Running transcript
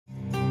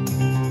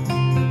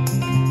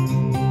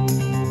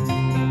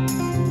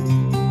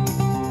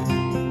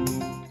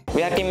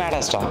Team Ad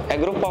Astra, a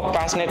group of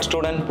passionate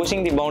students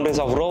pushing the boundaries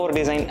of rover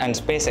design and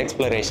space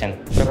exploration.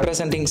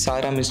 Representing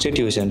Sairam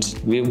Institutions,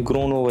 we've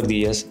grown over the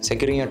years,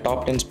 securing a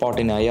top 10 spot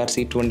in ARC'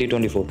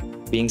 2024,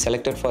 being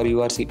selected for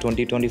ARC'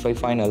 2025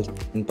 finals,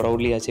 and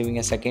proudly achieving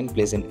a second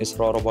place in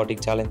Astra Robotic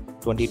Challenge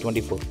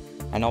 2024,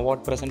 an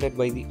award presented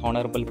by the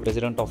Honorable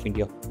President of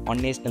India on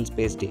National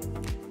Space Day.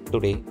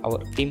 Today, our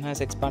team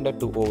has expanded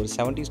to over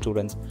 70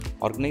 students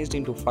organized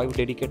into 5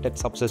 dedicated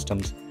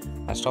subsystems: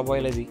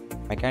 astrobiology,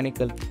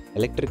 mechanical,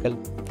 electrical,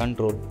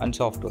 control, and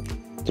software.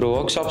 Through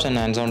workshops and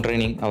hands-on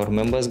training, our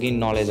members gain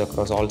knowledge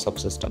across all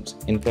subsystems,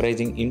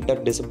 encouraging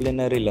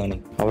interdisciplinary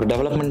learning. Our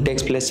development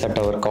takes place at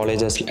our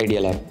college's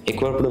Idea Lab,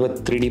 equipped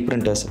with 3D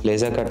printers,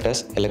 laser cutters,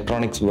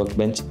 electronics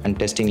workbench, and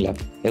testing lab.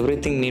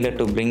 Everything needed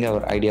to bring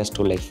our ideas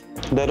to life.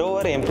 The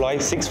rover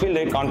employs 6-wheel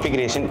drive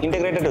configuration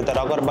integrated with a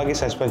rocker-bogie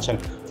suspension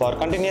for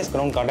continuous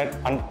ground contact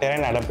and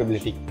terrain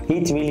adaptability.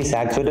 Each wheel is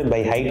actuated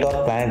by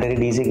high-torque planetary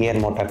DC gear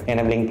motor,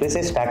 enabling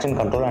precise traction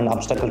control and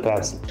obstacle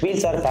traversal.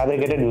 Wheels are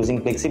fabricated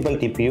using flexible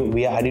TPU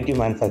via additive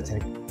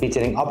manufacturing,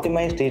 featuring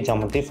optimized stage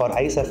geometry for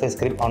high surface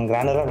grip on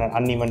granular and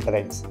uneven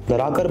terrains. The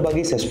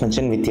rocker-bogie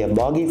suspension with a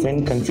bogie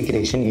front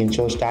configuration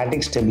ensures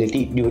static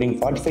stability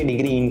during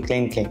 45-degree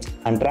incline climbs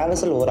and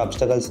traversal over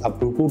obstacles up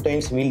to 2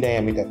 times wheel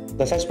diameter.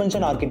 The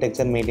suspension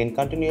architecture maintains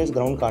continuous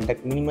ground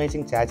contact,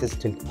 minimizing chassis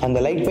tilt, and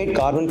the lightweight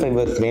carbon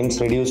fiber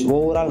frames reduce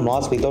overall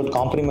mass without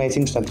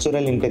compromising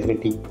structural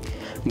integrity.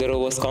 The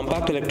rover's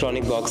compact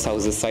electronic box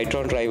houses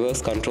Cytron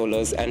drivers,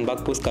 controllers, and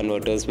buck-boost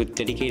converters with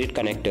dedicated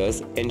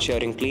connectors,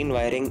 ensuring clean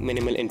wiring,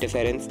 minimal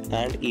interference,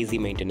 and easy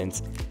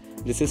maintenance.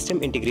 The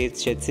system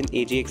integrates Jetson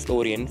AGX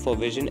Orion for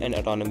vision and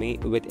autonomy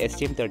with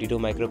STM32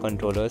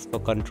 microcontrollers for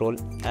control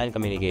and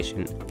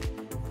communication.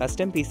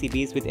 Custom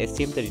PCBs with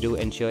STM32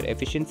 ensure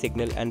efficient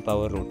signal and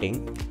power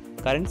routing.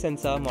 Current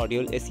sensor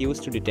module is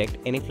used to detect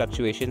any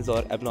fluctuations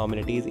or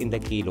abnormalities in the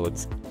key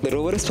loads. The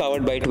rover is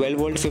powered by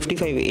 12-volt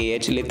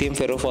 55Ah lithium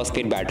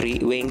ferrophosphate battery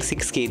weighing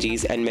 6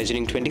 kg and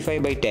measuring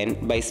 25 by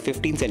 10 by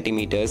 15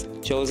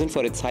 cm, chosen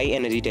for its high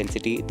energy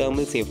density,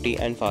 thermal safety,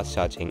 and fast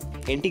charging.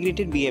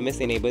 Integrated BMS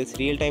enables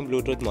real-time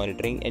Bluetooth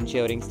monitoring,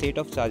 ensuring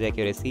state-of-charge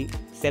accuracy,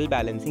 cell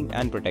balancing,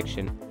 and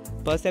protection.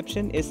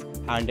 Perception is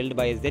handled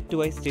by a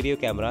Z2i stereo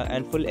camera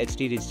and full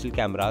HD digital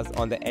cameras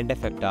on the end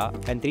effector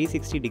and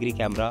 360-degree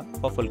camera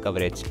for full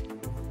coverage.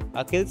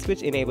 A kill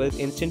switch enables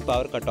instant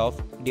power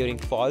cutoff during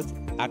falls,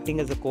 acting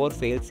as a core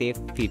fail-safe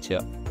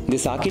feature.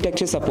 This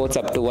architecture supports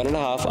up to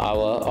 1.5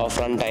 hours of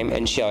runtime,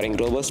 ensuring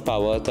robust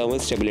power, thermal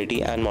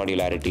stability, and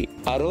modularity.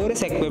 Our rover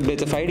is equipped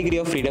with a 5 degree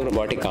of freedom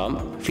robotic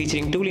arm,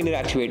 featuring 2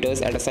 linear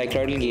actuators and a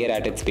cycloidal gear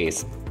at its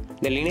base.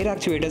 The linear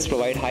actuators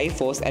provide high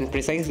force and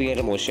precise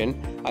linear motion,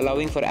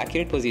 allowing for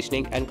accurate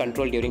positioning and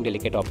control during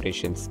delicate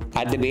operations.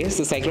 At the base,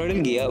 the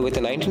cycloidal gear with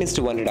a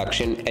 19:1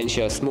 reduction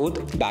ensures smooth,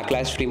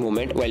 backlash-free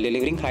movement while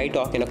delivering high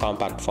torque in a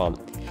compact form.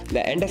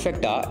 The end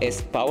effector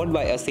is powered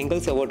by a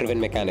single servo-driven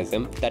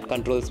mechanism that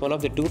controls one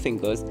of the 2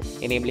 fingers,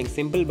 enabling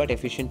simple but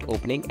efficient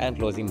opening and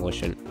closing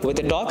motion. With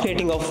a torque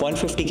rating of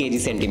 150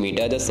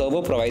 kg/cm, the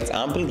servo provides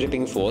ample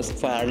gripping force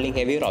for handling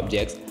heavier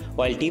objects,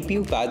 while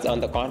TPU pads on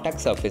the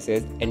contact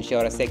surfaces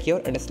ensure a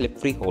secure and a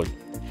slip-free hold.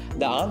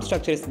 The arm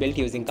structure is built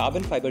using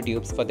carbon fiber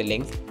tubes for the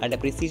links and a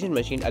precision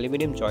machined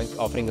aluminum joints,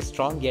 offering a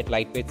strong yet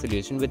lightweight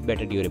solution with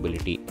better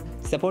durability.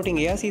 Supporting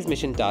ARC's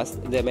mission tasks,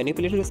 the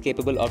manipulator is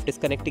capable of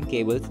disconnecting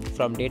cables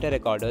from data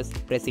recorders,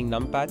 pressing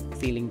numpads,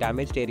 sealing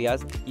damaged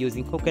areas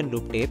using hook and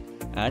loop tape,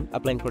 and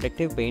applying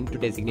protective paint to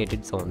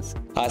designated zones.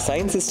 Our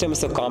science system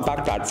is a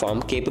compact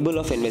platform capable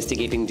of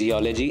investigating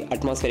geology,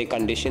 atmospheric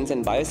conditions,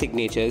 and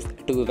biosignatures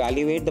to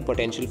evaluate the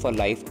potential for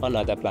life on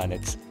other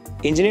planets.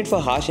 Engineered for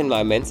harsh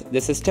environments,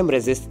 the system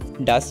resists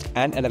dust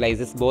and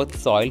analyzes both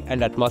soil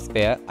and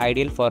atmosphere,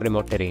 ideal for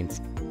remote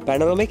terrains.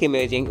 Panoramic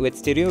imaging with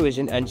stereo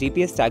vision and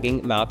GPS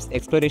tagging maps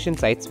exploration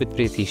sites with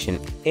precision.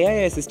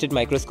 AI-assisted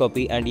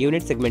microscopy and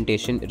unit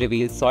segmentation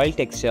reveals soil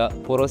texture,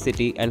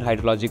 porosity, and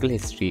hydrological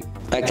history.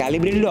 A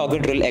calibrated auger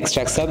drill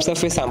extracts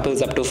subsurface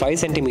samples up to 5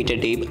 cm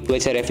deep,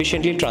 which are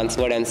efficiently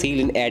transferred and sealed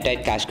in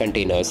airtight cache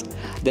containers.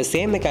 The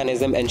same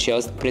mechanism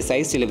ensures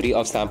precise delivery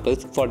of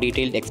samples for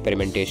detailed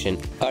experimentation.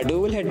 A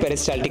dual-head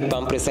peristaltic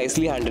pump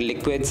precisely handles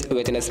liquids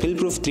within a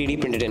spill-proof 3D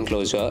printed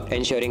enclosure,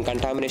 ensuring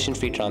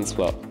contamination-free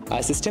transfer.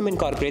 Our system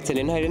incorporates an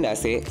inherent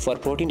assay for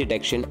protein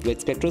detection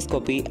with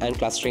spectroscopy and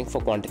clustering for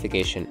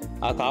quantification.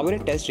 Our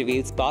carbonate test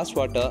reveals past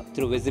water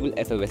through visible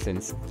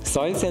effervescence.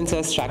 Soil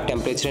sensors track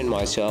temperature and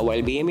moisture,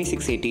 while BME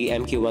 680,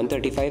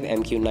 MQ135,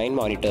 MQ9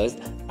 monitors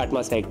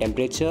atmospheric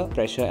temperature,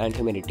 pressure and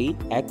humidity,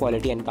 air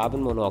quality and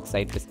carbon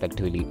monoxide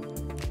respectively.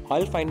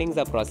 All findings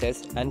are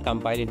processed and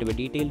compiled into a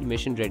detailed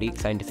mission-ready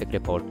scientific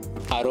report.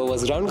 Our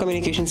rover's ground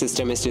communication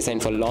system is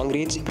designed for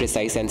long-range,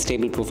 precise and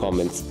stable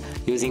performance.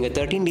 Using a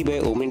 13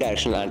 dBi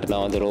omnidirectional antenna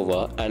on the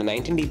rover and a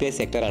 19 dBi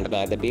sector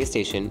antenna at the base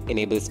station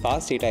enables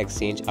fast data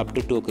exchange up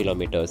to 2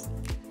 km.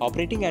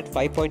 Operating at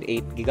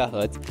 5.8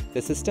 GHz,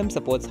 the system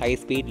supports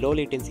high-speed,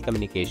 low-latency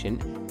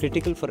communication,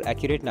 critical for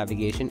accurate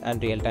navigation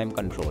and real-time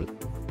control.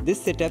 This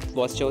setup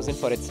was chosen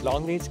for its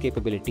long-range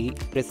capability,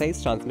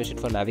 precise transmission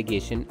for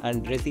navigation,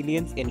 and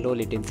resilience in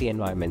low-latency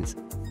environments.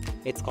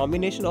 Its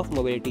combination of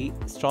mobility,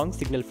 strong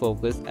signal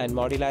focus, and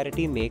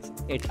modularity makes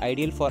it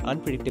ideal for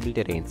unpredictable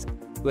terrains.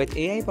 With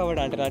AI-powered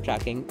antenna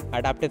tracking,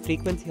 adaptive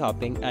frequency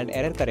hopping, and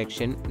error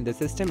correction, the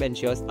system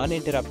ensures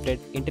uninterrupted,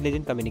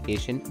 intelligent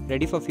communication,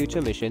 ready for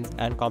future missions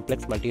and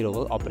complex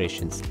multi-rover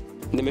operations.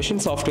 The mission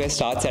software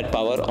starts at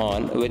power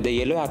on with the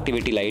yellow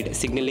activity light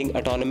signaling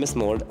autonomous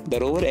mode. The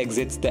rover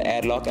exits the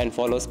airlock and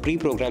follows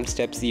pre-programmed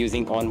steps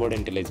using onboard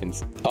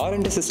intelligence. Our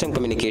inter-system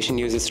communication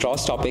uses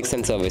ROS topics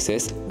and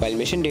services, while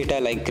mission data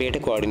like crater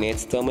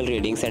coordinates, thermal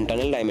readings, and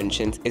tunnel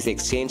dimensions is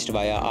exchanged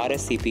via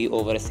RSCP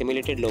over a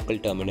simulated local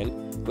terminal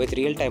with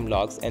real-time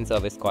logs and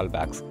service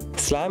callbacks.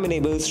 SLAM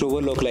enables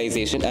rover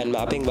localization and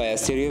mapping via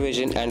stereo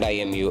vision and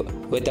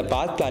IMU, with the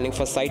path planning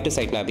for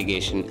site-to-site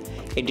navigation.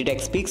 It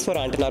detects peaks for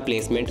antenna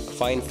placement,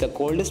 finds the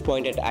coldest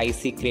point at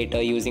icy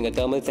crater using a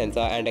thermal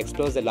sensor, and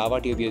explores the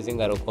lava tube using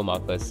Aroko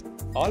markers.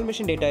 All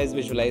mission data is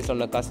visualized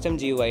on a custom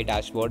GUI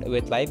dashboard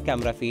with live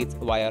camera feeds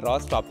via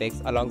ROS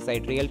topics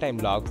alongside real-time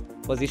logs,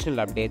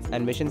 positional updates,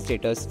 and mission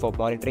status for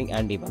monitoring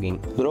and debugging.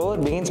 The rover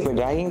begins by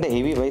dragging the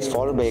heavy vise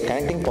followed by a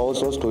connecting power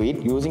source to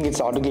it using its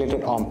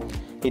articulated arm.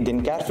 It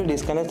then carefully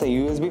disconnects the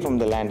USB from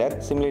the lander,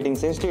 simulating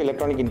sensitive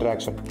electronic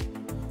interaction.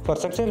 For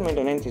structural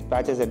maintenance, it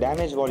patches a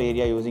damaged wall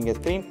area using a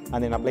screen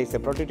and then applies a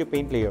protective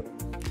paint layer.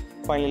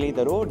 Finally,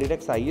 the rover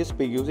detects the highest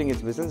peak using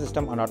its vision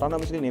system and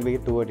autonomously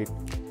navigates toward it,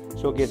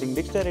 showcasing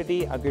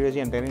dexterity, accuracy,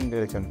 and terrain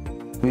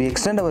intelligence. We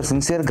extend our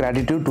sincere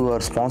gratitude to our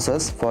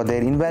sponsors for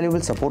their invaluable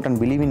support and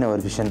belief in our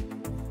vision.